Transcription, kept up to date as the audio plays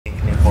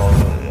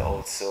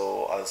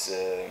as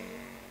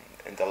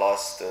in the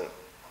last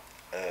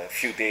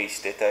few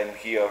days that I'm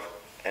here,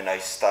 and I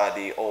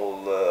study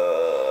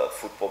all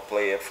football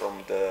player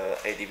from the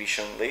A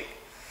Division League.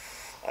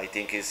 I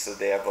think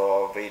they have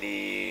a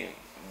very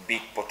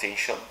big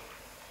potential,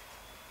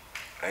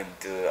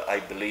 and I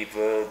believe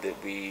that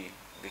we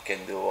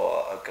can do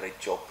a great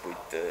job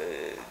with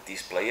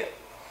this player.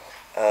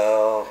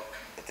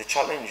 The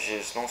challenge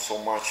is not so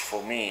much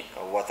for me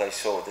what I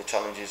saw. The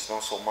challenge is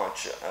not so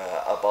much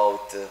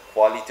about the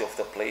quality of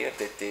the player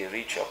that they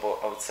reach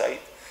outside.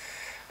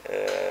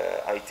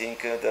 I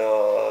think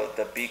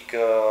the big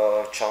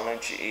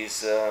challenge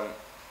is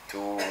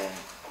to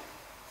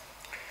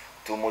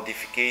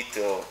modify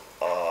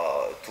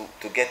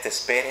to get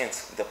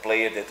experience the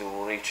player that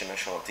will reach a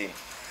national team.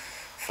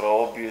 For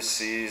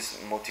obvious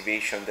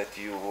motivation that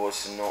you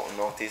was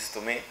noticed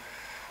to me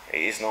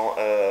is not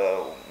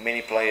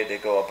many players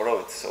that go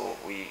abroad, so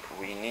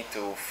we need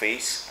to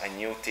face a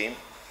new team,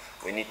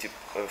 we need to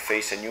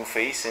face a new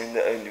face,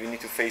 and we need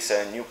to face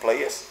new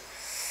players,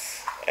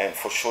 and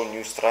for sure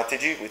new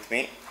strategy with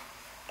me.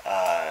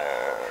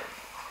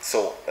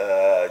 So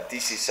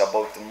this is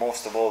about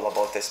most of all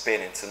about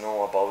experience,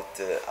 about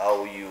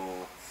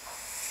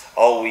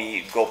how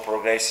we go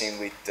progressing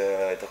with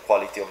the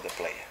quality of the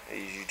player.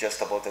 It's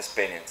just about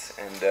experience,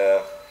 and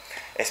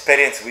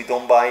experience we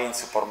don't buy in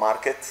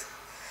supermarket.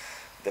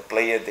 The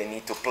player, they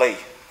need to play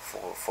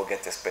for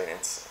get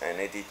experience, and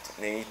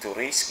they need to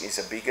risk. It's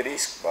a big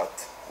risk, but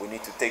we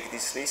need to take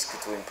this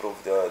risk to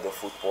improve the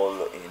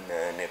football in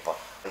Nepal.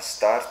 I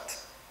start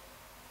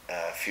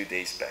a few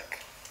days back.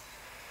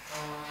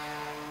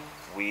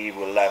 We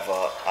will have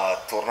a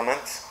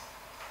tournament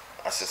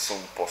as soon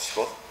as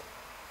possible,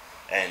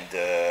 and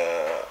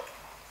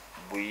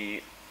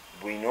we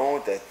know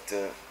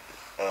that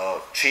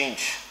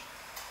change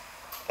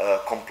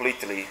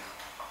completely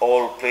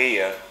all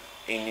player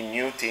in a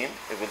new team,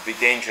 it will be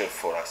dangerous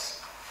for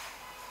us.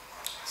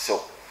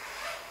 So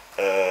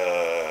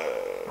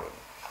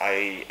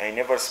I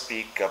never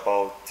speak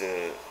about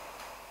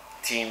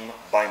team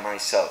by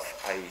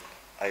myself.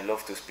 I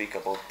love to speak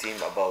about team,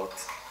 about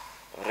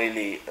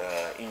really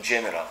in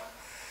general.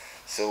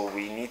 So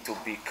we need to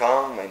be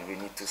calm, and we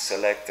need to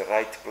select the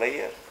right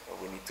player.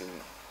 We need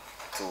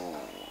to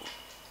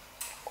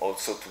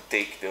also to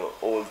take the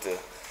old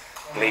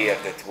player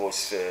that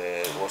was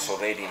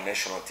already in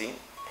national team.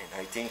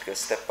 And I think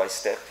step by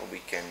step we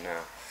can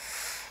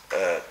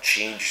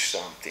change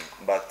something,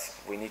 but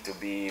we need to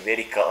be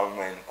very calm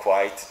and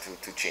quiet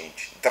to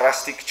change.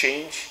 Drastic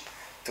change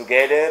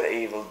together,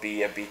 it will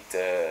be a bit,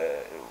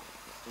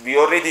 we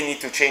already need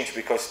to change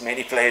because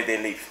many players they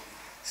leave,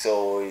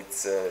 so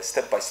it's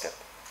step by step.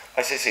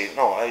 As I say,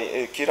 no,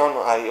 Kiran,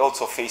 I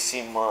also face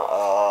him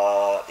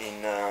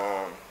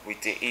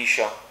with the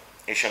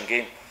Asian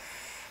game.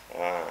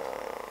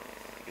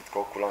 With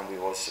Kokulan we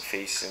was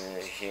facing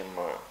him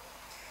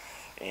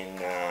in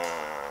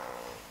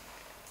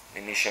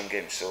Asian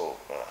games. So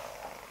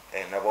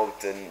and about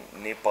the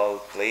Nepal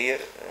player,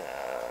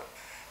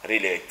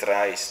 really I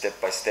try step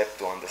by step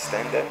to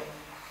understand them.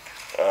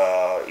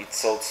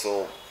 It's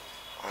also,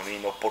 I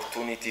mean,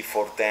 opportunity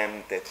for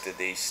them that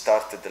they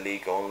started the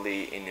league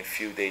only in a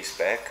few days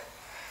back.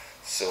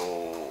 So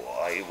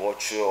I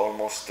watch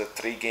almost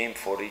 3 games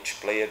for each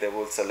player they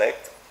will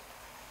select.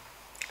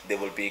 They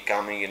will be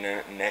coming in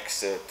the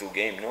next 2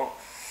 games, no?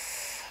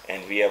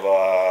 And we have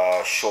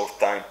a short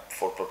time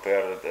for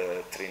prepare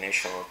the 3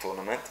 national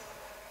tournament.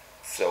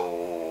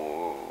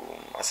 So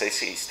as I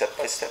say, step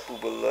by step we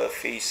will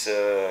face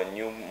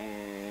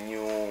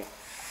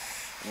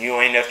new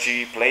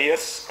energy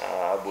players.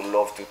 I would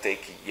love to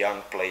take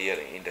young player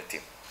in the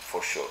team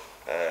for sure,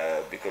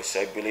 because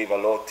I believe a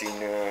lot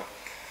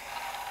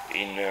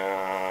in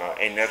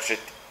energetic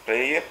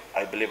player.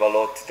 I believe a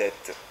lot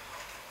that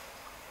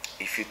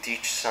if you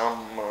teach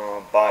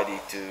somebody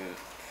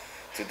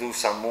to do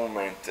some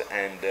movement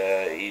and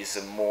is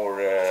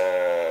more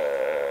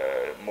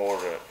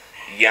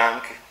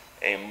young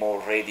and more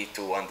ready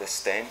to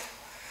understand.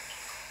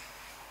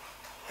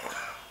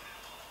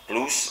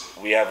 Plus,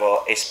 we have an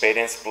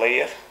experienced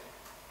player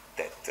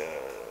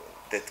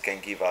that can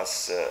give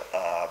us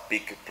a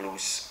big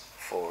plus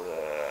for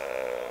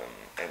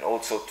and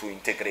also to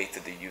integrate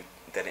the youth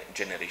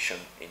generation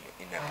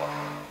in Nepal.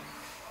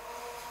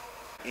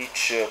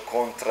 Each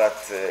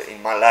contract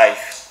in my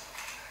life,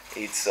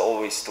 it's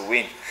always to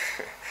win.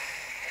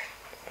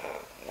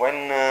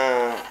 When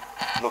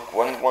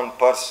one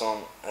person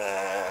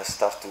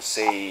starts to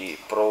say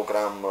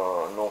program,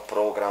 no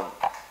program,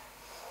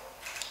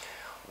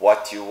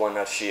 what you want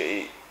to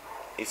achieve,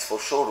 it's for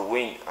sure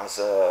win as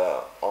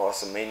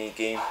many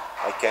games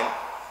I can,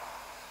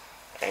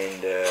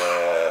 and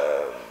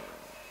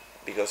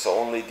because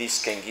only this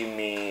can give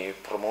me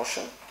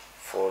promotion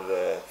for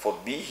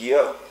be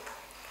here.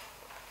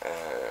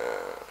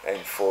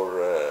 And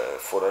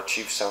for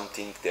achieve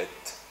something that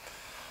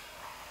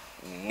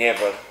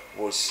never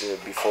was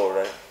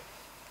before.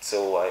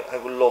 So I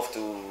would love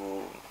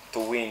to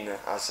win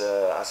as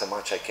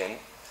much I can,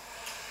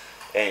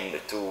 and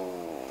to,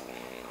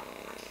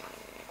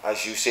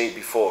 as you say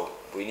before,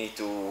 we need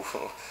to.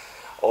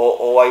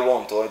 Or I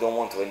want, or I don't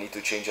want. I need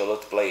to change a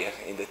lot of player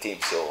in the team,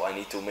 so I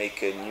need to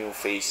make a new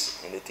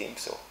face in the team.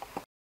 So